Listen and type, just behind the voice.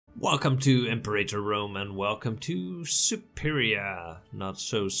Welcome to Imperator Rome and welcome to Superatia. Not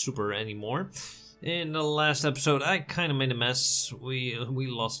so super anymore. In the last episode I kind of made a mess. We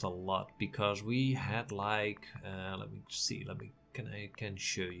lost a lot because we had like let me see, I can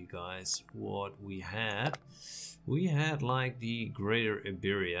show you guys what we had. We had like the Greater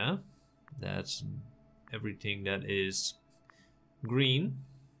Iberia. That's everything that is green.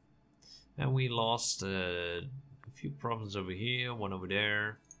 And we lost a few provinces over here, one over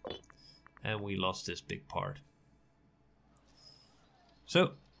there. And we lost this big part.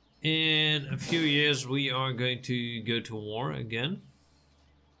 So, in a few years we are going to go to war again.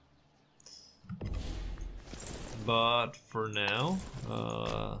 But for now,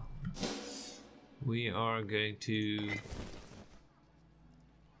 we are going to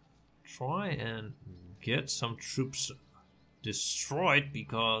try and get some troops destroyed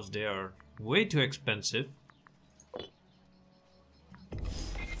because they are way too expensive.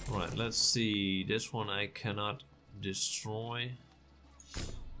 Right, let's see. This one I cannot destroy.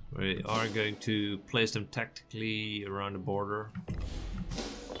 We are going to place them tactically around the border.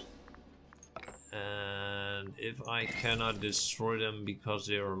 And if I cannot destroy them because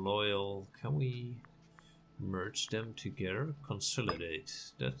they are loyal, can we merge them together? Consolidate.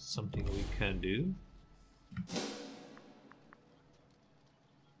 That's something we can do.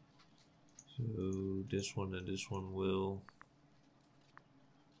 So this one and this one will...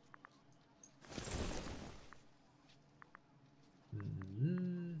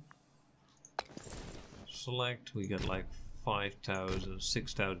 Select, we got like 5,000,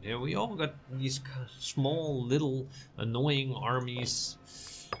 6,000 here. We all got these small little annoying armies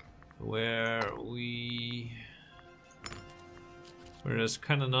where there's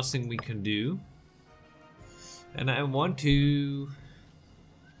kind of nothing we can do. And I want to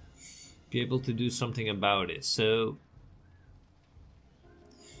be able to do something about it. So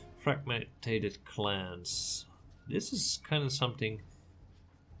fragmented clans. This is kind of something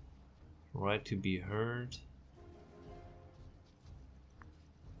right to be heard.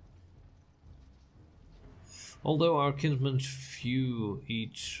 Although our kinsmen few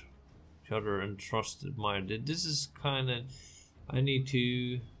each other and trust admired, this is kind of, I need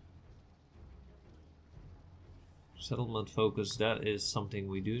to settlement focus. That is something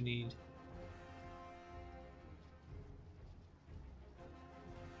we do need.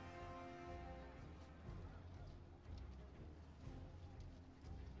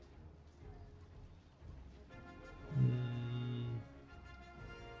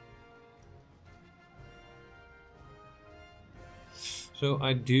 So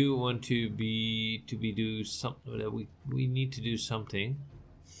I do want to do something that we need to do something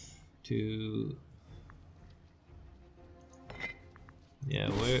to,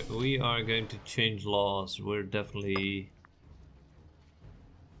 yeah, we are going to change laws. We're definitely,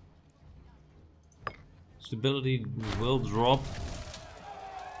 stability will drop.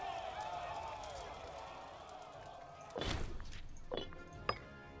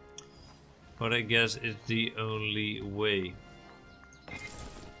 But I guess it's the only way.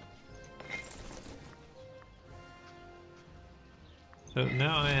 So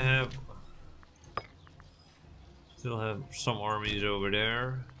now I still have some armies over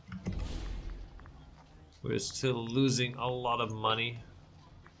there. We're still losing a lot of money.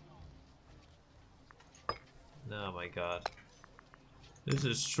 Oh my god. This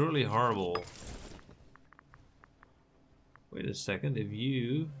is truly horrible. Wait a second, if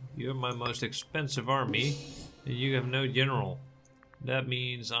you're my most expensive army, and you have no general. That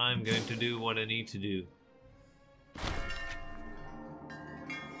means I'm going to do what I need to do.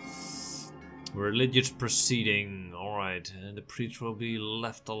 Religious proceeding, alright, and the priest will be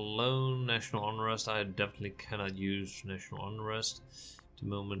left alone. National unrest, I definitely cannot use national unrest at the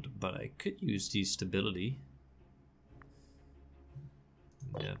moment, but I could use the stability.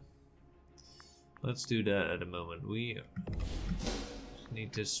 Yeah. Let's do that at the moment. We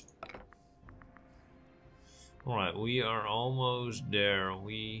need this. Alright, we are almost there.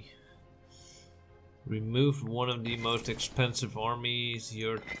 We removed one of the most expensive armies.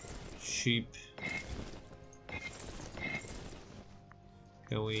 You're cheap.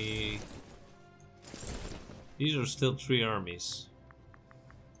 Can we... These are still 3 armies.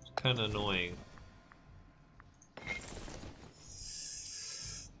 It's kind of annoying.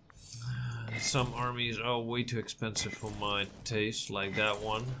 Some armies are way too expensive for my taste, like that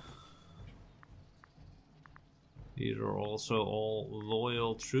one. These are also all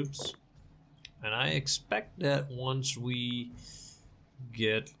loyal troops. And I expect that once we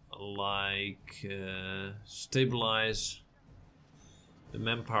get like stabilize the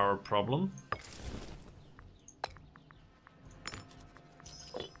manpower problem,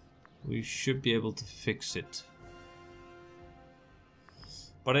 we should be able to fix it.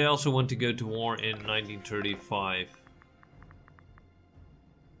 But I also want to go to war in 1935.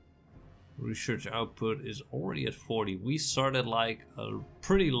 Research output is already at 40. We started like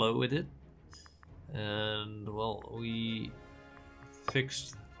pretty low with it. And well, we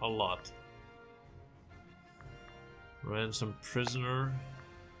fixed a lot. Ransom prisoner.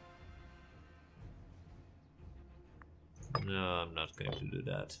 No, I'm not going to do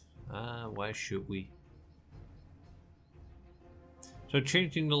that. Why should we? So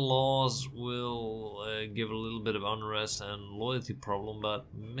changing the laws will give a little bit of unrest and loyalty problem, but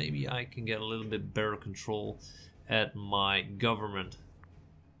maybe I can get a little bit better control at my government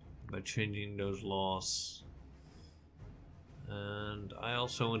by changing those laws. And I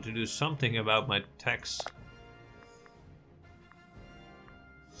also want to do something about my tax.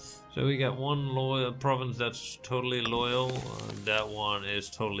 So we got one loyal province that's totally loyal, that one is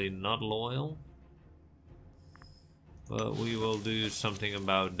totally not loyal. But we will do something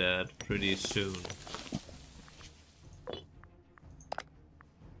about that pretty soon.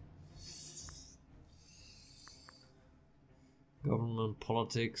 Government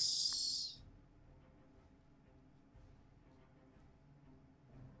politics.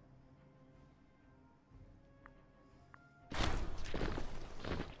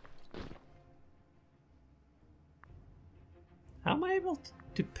 How am I able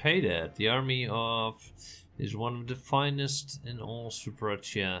to pay that? The army of is one of the finest in all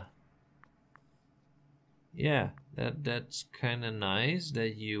Superatia. Yeah, that's kind of nice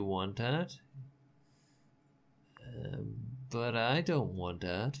that you want that. But I don't want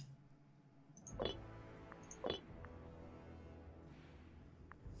that.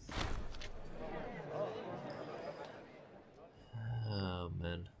 Oh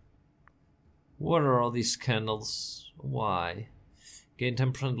man. What are all these scandals? Why? Gain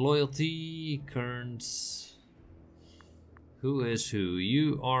 10% loyalty, currents. Who is who?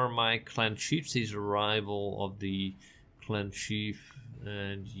 You are my clan chief. He's a rival of the clan chief,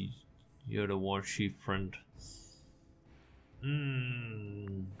 and you're the war chief friend.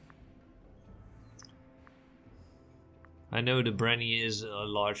 I know the Brenny is a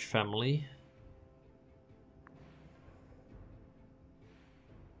large family.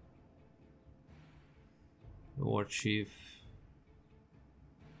 The war chief.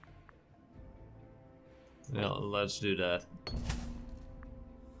 Well, let's do that.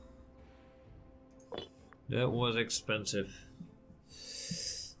 That was expensive.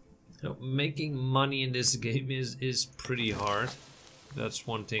 So making money in this game is pretty hard. That's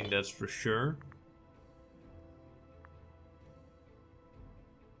one thing that's for sure.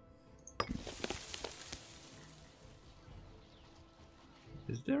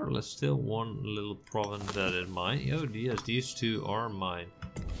 Is there still one little province that is mine? Oh yes, these two are mine.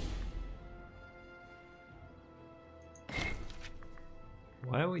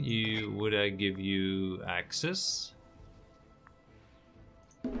 Why would I give you access?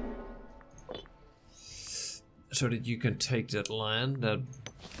 So that you can take that land that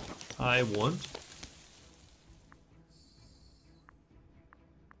I want.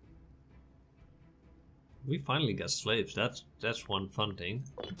 We finally got slaves. That's one fun thing.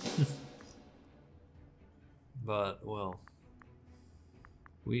 But well,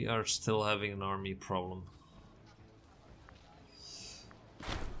 we are still having an army problem.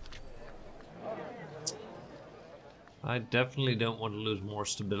 I definitely don't want to lose more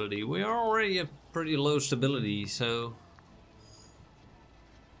stability. We are already at pretty low stability, so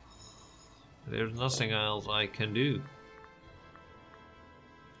there's nothing else I can do.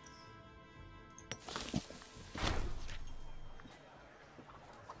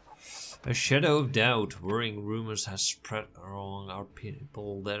 A shadow of doubt, worrying rumors has spread among our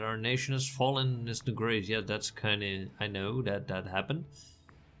people that our nation has fallen in this grave. Yeah, that's kind of, I know that happened.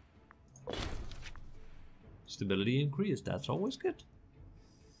 Stability increased, that's always good.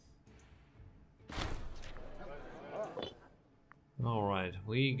 Alright,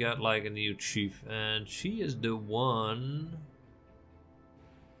 we got like a new chief, and she is the one.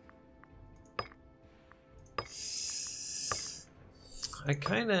 I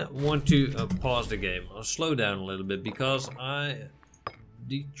kinda want to pause the game. I'll slow down a little bit because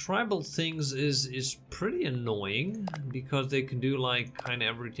the tribal things is pretty annoying because they can do like kinda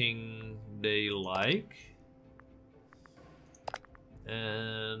everything they like.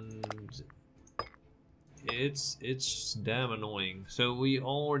 And it's damn annoying. So we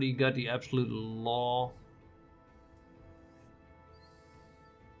already got the absolute law.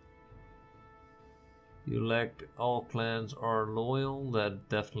 You elect all clans are loyal. That's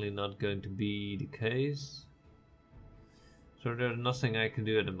definitely not going to be the case. So there's nothing I can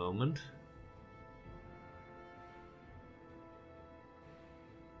do at the moment.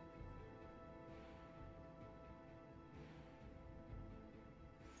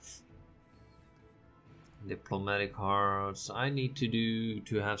 Diplomatic hearts. I need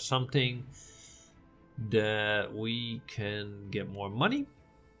to have something that we can get more money.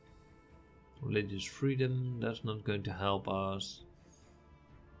 Religious freedom, that's not going to help us.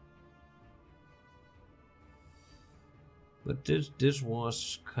 But this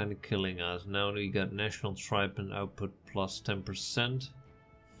was kind of killing us. Now we got national tribe and output plus 10%.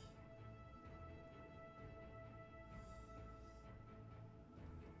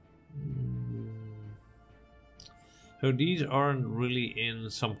 So these aren't really in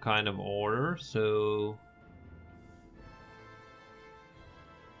some kind of order, so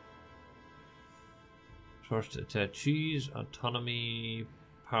first attaches, autonomy,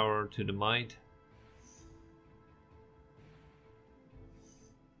 power to the might.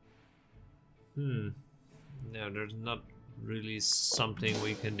 No, there's not really something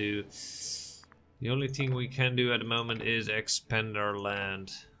we can do. The only thing we can do at the moment is expand our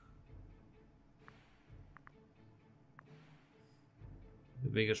land. The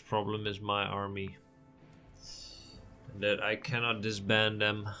biggest problem is my army. And that I cannot disband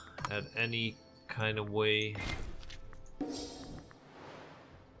them at any kind of way.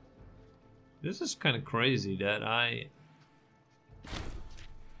 This is kind of crazy that I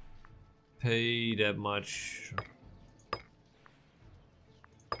pay that much.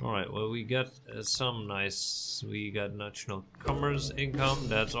 Alright, well we got some nice, we got national commerce income,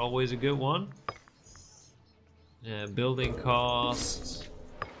 that's always a good one. Building costs.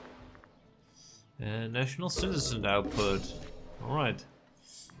 And national citizen output. Alright.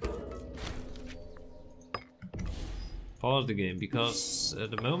 Pause the game because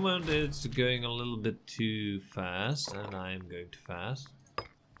at the moment it's going a little bit too fast and I'm going too fast.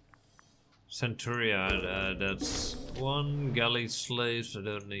 Centuria, that's one. Galley slaves,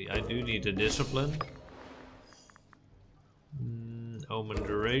 I do need a discipline. Omen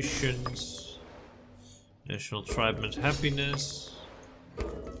durations. National tribeman's happiness.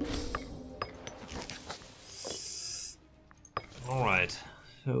 Alright,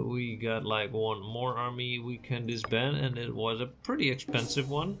 so we got like one more army we can disband, and it was a pretty expensive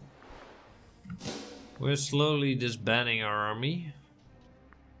one. We're slowly disbanding our army.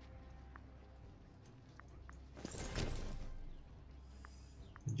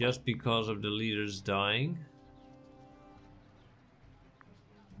 Just because of the leaders dying.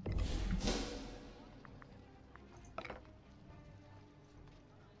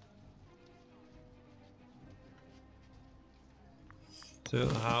 So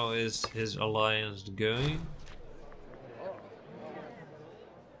how is his alliance going?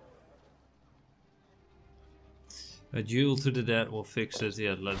 A duel to the death will fix it.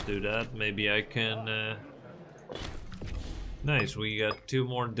 Yeah, let's do that. Maybe I can... Nice, we got 2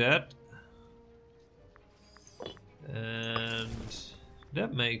 more dead. And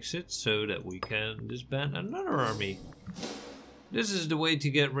that makes it so that we can disband another army. This is the way to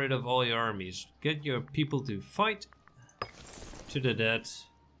get rid of all your armies. Get your people to fight to the death.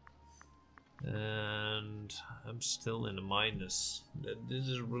 And I'm still in a minus. This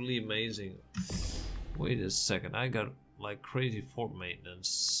is really amazing. Wait a second, I got like crazy fort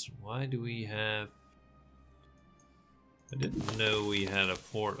maintenance. Why do we have... I didn't know we had a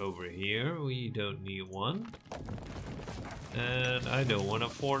fort over here. We don't need one. And I don't want a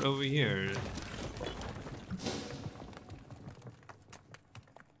fort over here.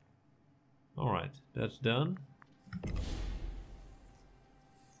 Alright, that's done.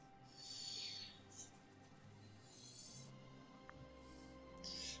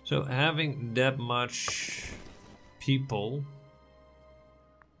 So having that much people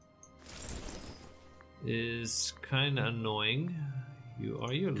is kind of annoying.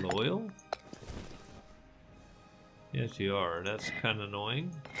 Are you loyal? Yes, you are. That's kind of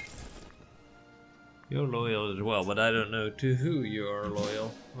annoying. You're loyal as well, but I don't know to who you are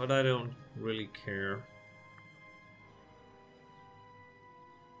loyal. But I don't really care.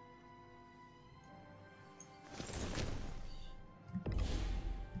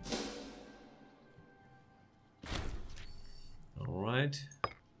 Alright.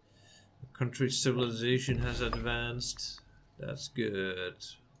 Country civilization has advanced. That's good.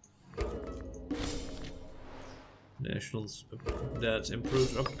 Nationals, that's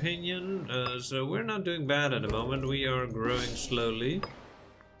improved opinion. So we're not doing bad at the moment. We are growing slowly.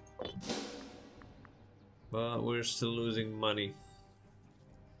 But we're still losing money.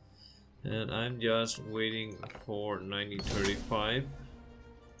 And I'm just waiting for 9035.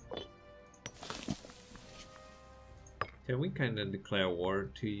 Can we kind of declare war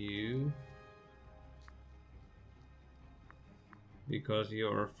to you? Because you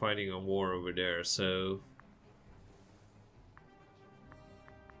are fighting a war over there, so...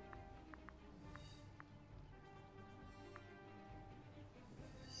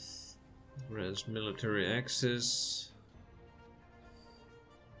 Grants military access.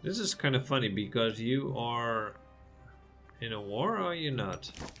 This is kind of funny because you are in a war, or are you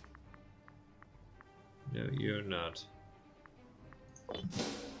not? No, you're not.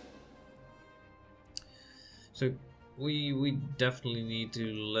 So we definitely need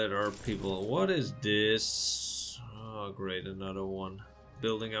to let our people... What is this? Oh great, another one.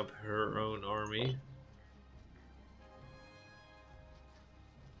 Building up her own army.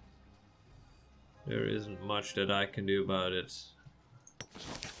 There isn't much that I can do about it.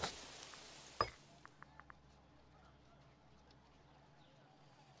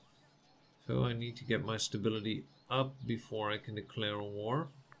 So I need to get my stability up before I can declare a war.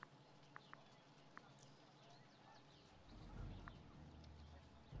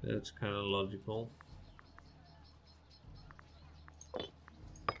 That's kind of logical.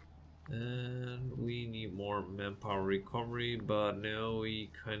 And we need more manpower recovery, but now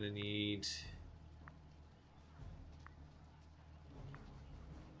we kind of need...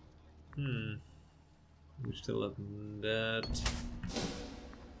 We still have that.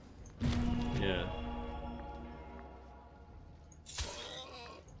 Yeah.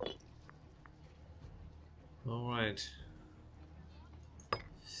 Alright.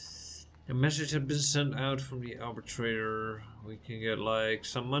 A message has been sent out from the arbitrator. We can get like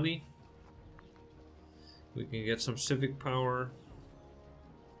some money. We can get some civic power.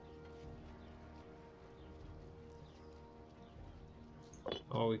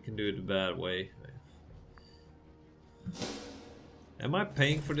 Or we can do it the bad way. Am I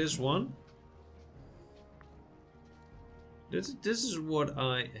paying for this one? This is what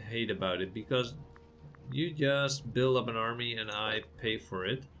I hate about it, because you just build up an army and I pay for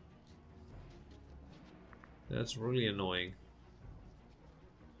it. That's really annoying.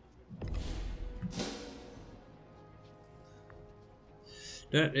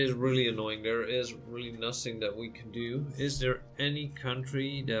 That is really annoying. There is really nothing that we can do. Is there any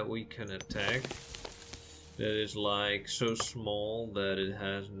country that we can attack that is like so small that it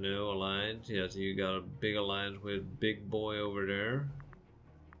has no alliance? Yes, you got a big alliance with Big Boy over there.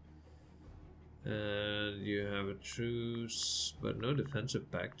 And you have a truce, but no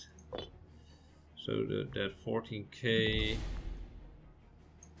defensive pact. So that 14k...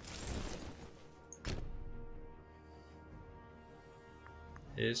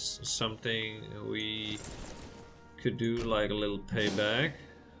 is something we could do, like a little payback.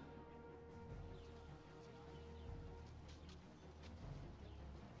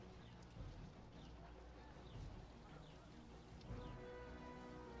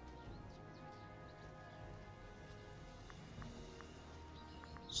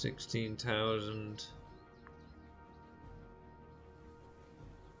 $16,000.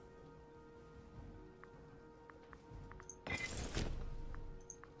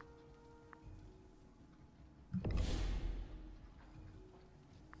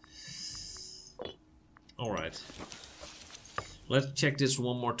 Alright, let's check this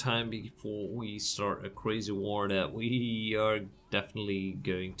one more time before we start a crazy war that we are definitely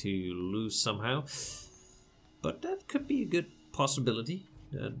going to lose somehow. But that could be a good possibility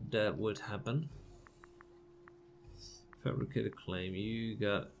that would happen. Fabricated claim, you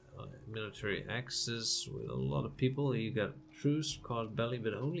got military access with a lot of people. You got truce, cause belly,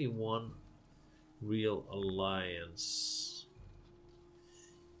 but only one real alliance.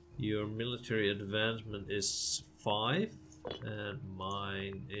 Your military advancement is 5, and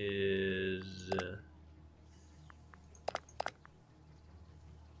mine is...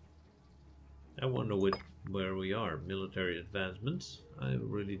 I wonder where we are. Military advancements. I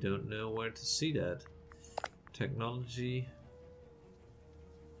really don't know where to see that. Technology.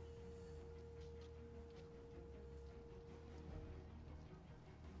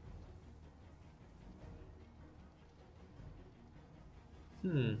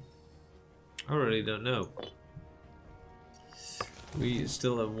 I really don't know. We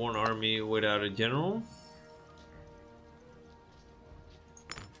still have one army without a general.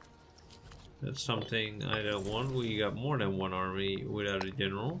 That's something I don't want. We got more than one army without a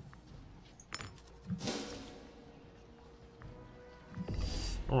general.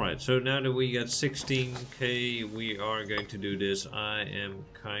 Alright, so now that we got 16k, we are going to do this. I am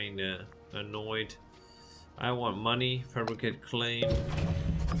kinda annoyed. I want money, fabricate claim.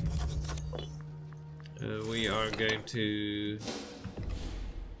 We are going to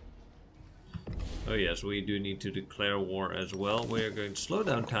Oh yes, we do need to declare war as well. We are going to slow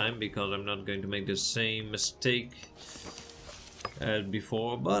down time because I'm not going to make the same mistake as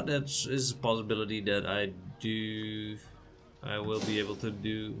before, but that is a possibility that I will be able to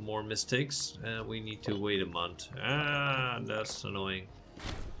do more mistakes. We need to wait a month. Ah, that's annoying.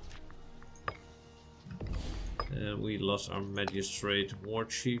 We lost our magistrate war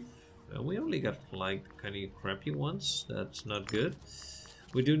chief. We only got like kind of crappy ones. That's not good.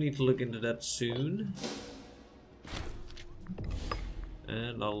 We do need to look into that soon.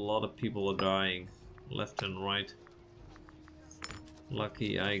 And a lot of people are dying left and right.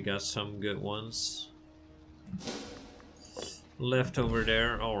 Lucky I got some good ones left over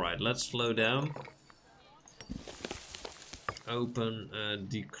there. Alright, let's slow down. Open,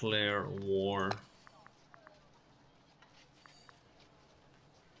 declare war.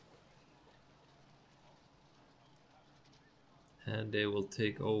 And they will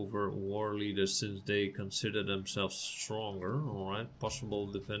take over war leaders since they consider themselves stronger. Alright, possible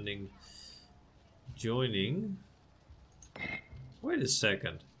defending joining. Wait a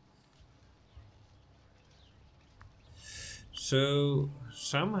second. So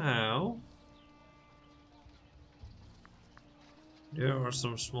somehow there are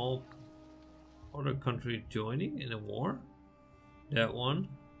some small other countries joining in a war. That one.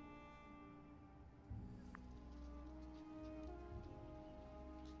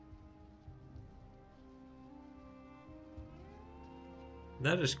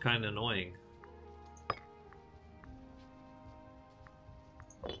 That is kind of annoying.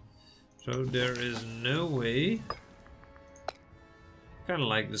 So there is no way. Kind of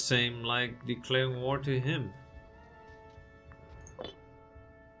like the same, like declaring war to him.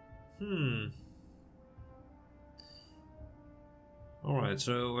 Alright,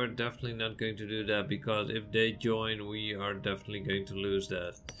 so we're definitely not going to do that because if they join, we are definitely going to lose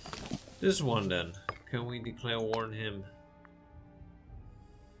that. This one then. Can we declare war on him?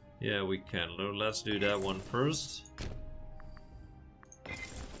 Yeah, we can. Let's do that one first.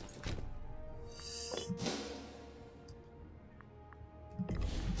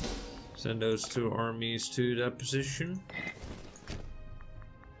 Send those two armies to that position.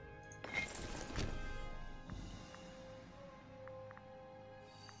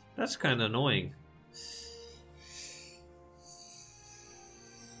 That's kind of annoying.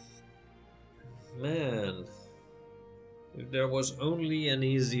 Man. If there was only an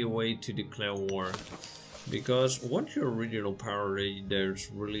easier way to declare war. Because once you're a regional power,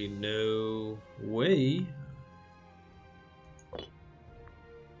 there's really no way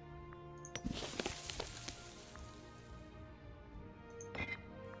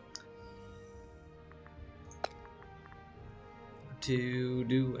to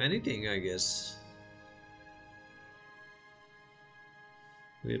do anything, I guess.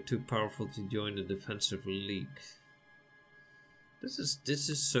 We are too powerful to join the defensive league. This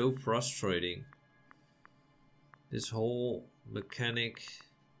is so frustrating. This whole mechanic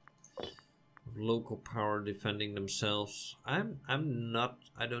of local power defending themselves. I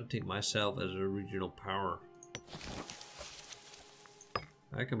don't think myself as a regional power.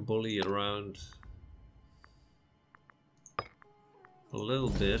 I can bully it around a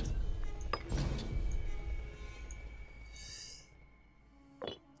little bit.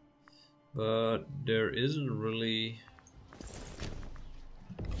 But there isn't really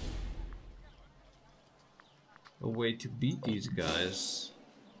a way to beat these guys.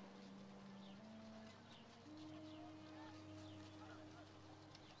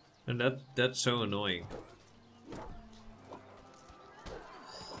 And that's so annoying.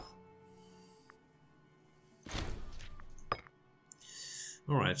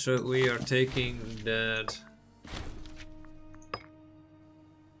 Alright, so we are taking that.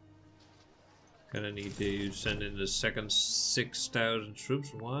 Gonna need to send in the second 6,000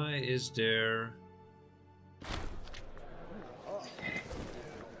 troops. Why is there...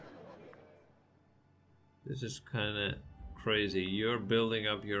 This is kinda crazy. You're building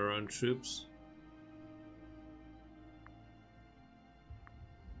up your own troops.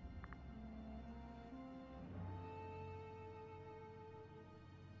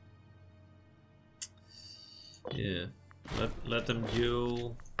 Yeah, let them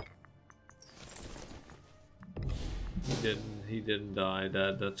duel. He didn't die.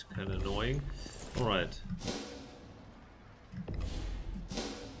 That's kind of annoying. All right.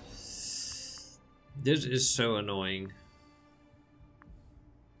 This is so annoying.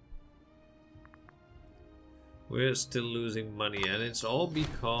 We're still losing money, and it's all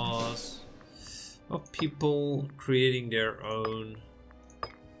because of people creating their own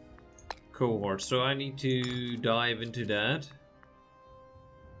cohort. So I need to dive into that.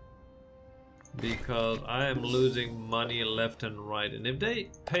 because I am losing money left and right, and if they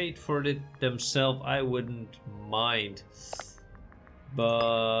paid for it themselves I wouldn't mind,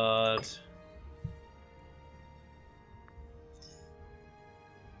 but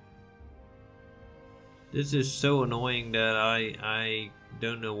this is so annoying that I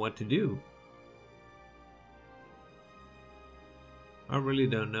don't know what to do. I really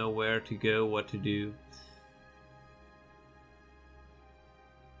don't know where to go, what to do.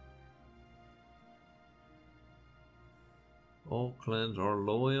 All clans are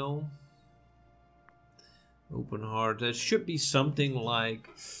loyal. Open heart. There should be something like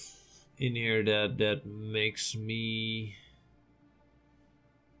in here that makes me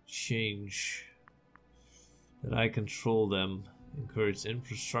change. That I control them. Encourage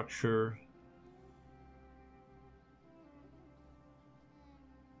infrastructure.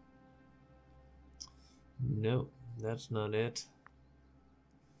 No, that's not it.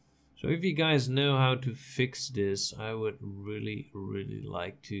 So if you guys know how to fix this, I would really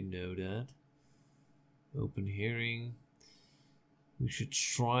like to know that. Open hearing. We should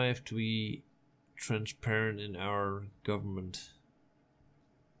strive to be transparent in our government.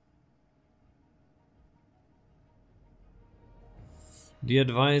 The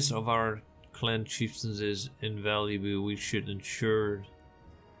advice of our clan chieftains is invaluable. We should ensure.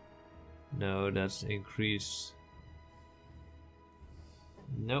 No, that's increased.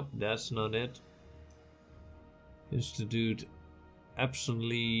 Nope, that's not it. Institute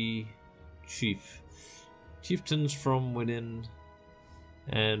absently chief. Chieftains from within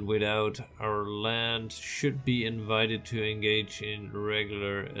and without our land should be invited to engage in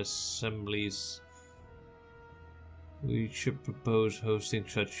regular assemblies. We should propose hosting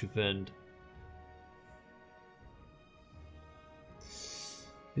such event.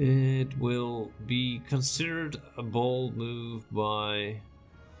 It will be considered a bold move by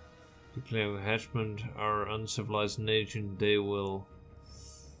declaring Hatchment our uncivilized nation. They will.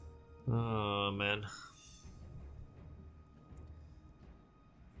 Oh man.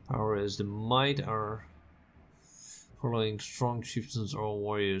 Power is the might. Our following strong chieftains or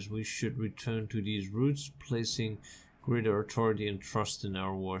warriors. We should return to these roots, placing greater authority and trust in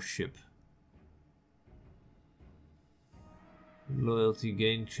our warship. Loyalty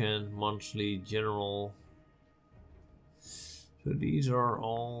gain chant monthly general. So these are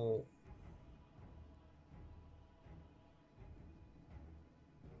all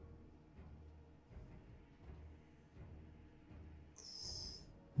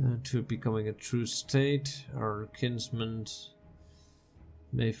to becoming a true state. Our kinsmen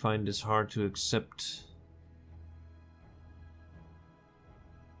may find this hard to accept.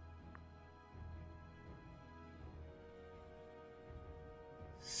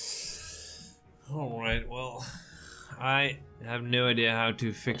 Alright, well, I have no idea how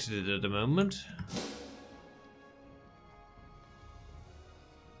to fix it at the moment.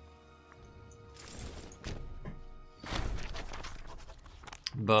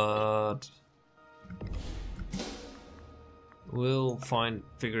 But we'll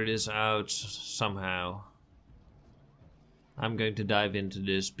figure this out somehow. I'm going to dive into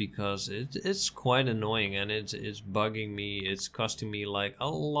this because it's quite annoying and it's bugging me. It's costing me like a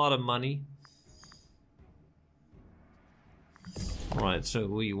lot of money. Alright, so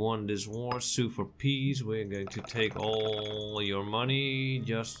we won this war. Sue for peace. We're going to take all your money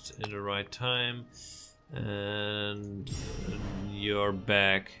just in the right time. And you're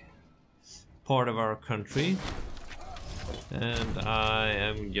back part of our country. And I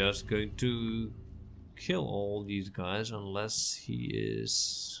am just going to kill all these guys unless he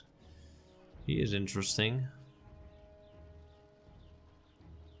is interesting.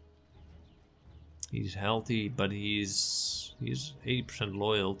 He's healthy, but he's 80%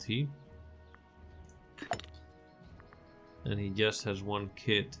 loyalty. And he just has one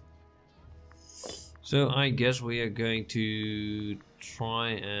kid. So I guess we are going to try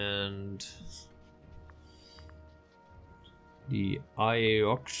and the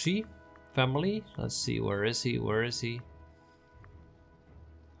Ioxi family. Let's see, where is he? Where is he?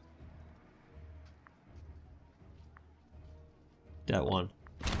 That one.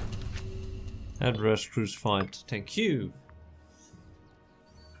 Address crucified. Thank you.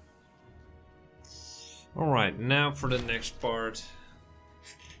 Alright, now for the next part.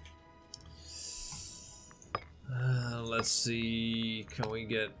 Let's see, can we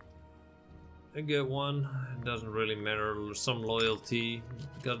get a good one? It doesn't really matter, some loyalty,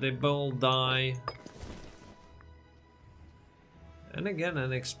 because they both die. And again,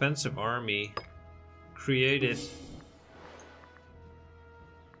 an expensive army created,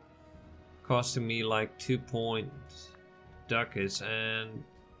 costing me like 2 ducats, and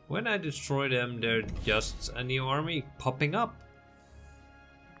When I destroy them, they're just a new army popping up.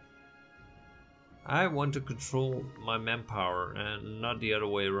 I want to control my manpower and not the other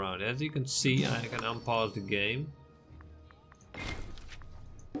way around. As you can see, I can unpause the game.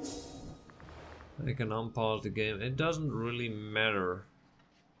 I can unpause the game. It doesn't really matter.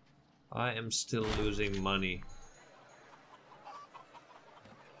 I am still losing money.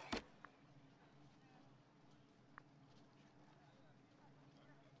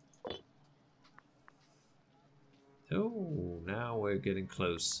 Oh, now we're getting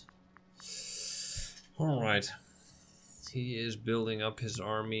close. Alright. He is building up his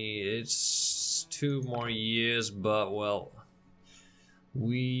army. It's 2 more years, but well,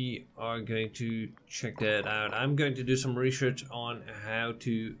 we are going to check that out. I'm going to do some research on how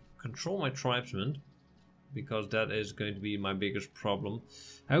to control my tribesmen, because that is going to be my biggest problem.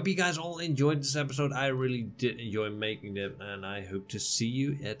 I hope you guys all enjoyed this episode. I really did enjoy making it, and I hope to see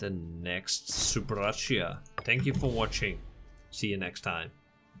you at the next Superatia. Thank you for watching. See you next time.